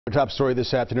Our top story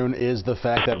this afternoon is the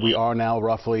fact that we are now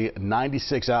roughly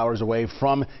 96 hours away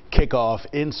from kickoff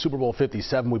in Super Bowl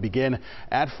 57. We begin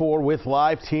at 4 with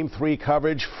live Team 3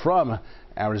 coverage from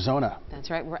Arizona. That's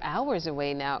right. We're hours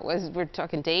away now. We're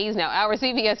talking days now. Our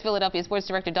CBS Philadelphia Sports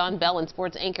Director Don Bell and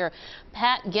sports anchor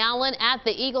Pat Gallen at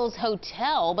the Eagles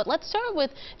Hotel. But let's start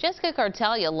with Jessica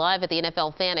Kartalija live at the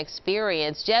NFL Fan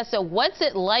Experience. Jess, so what's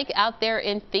it like out there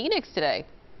in Phoenix today?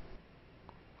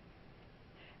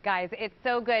 Guys, it's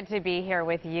so good to be here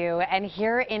with you. And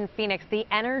here in Phoenix, the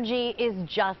energy is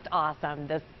just awesome.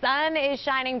 The sun is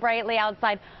shining brightly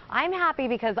outside. I'm happy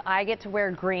because I get to wear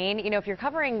green. You know, if you're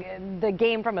covering the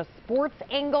game from a sports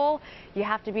angle, you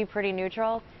have to be pretty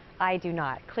neutral. I do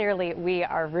not. Clearly, we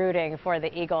are rooting for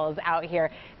the Eagles out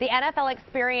here. The NFL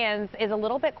Experience is a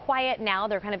little bit quiet now.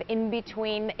 They're kind of in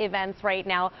between events right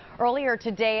now. Earlier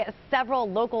today, several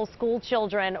local school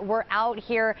children were out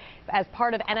here as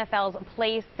part of NFL's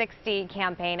Play 60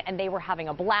 campaign, and they were having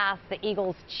a blast. The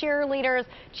Eagles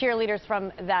cheerleaders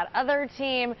from that other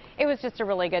team. It was just a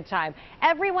really good time.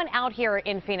 Everyone out here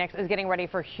in Phoenix is getting ready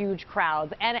for huge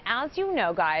crowds. And as you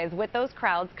know, guys, with those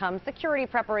crowds come security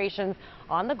preparations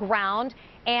on the ground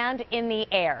and in the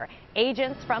air.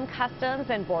 Agents from Customs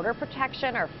and Border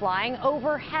Protection are flying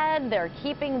overhead. They're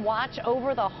keeping watch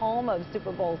over the home of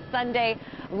Super Bowl Sunday.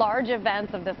 Large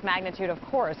events of this magnitude, of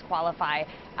course, qualify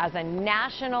as a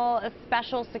national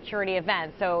special security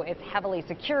event. So it's heavily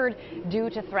secured due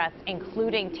to threats,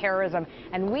 including terrorism.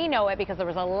 And we know it because there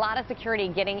was a lot of security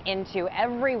getting into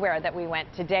everywhere that we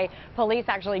went today. Police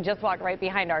actually just walked right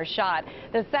behind our shot.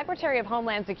 The Secretary of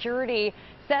Homeland Security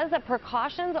says that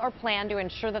precautions are planned to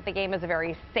ensure that the game is a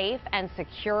very safe and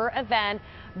secure event,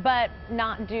 but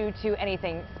not due to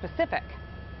anything specific.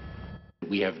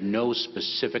 We have no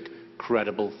specific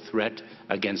credible threat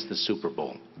against the Super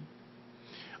Bowl.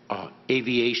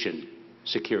 Aviation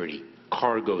security,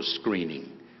 cargo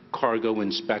screening, cargo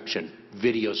inspection,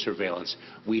 video surveillance.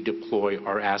 We deploy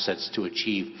our assets to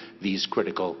achieve these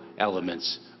critical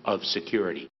elements of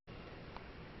security.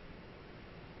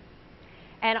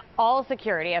 And all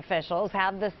security officials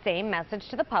have the same message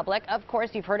to the public. Of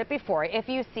course, you've heard it before. If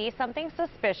you see something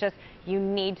suspicious, you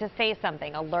need to say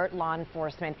something. Alert law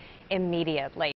enforcement immediately.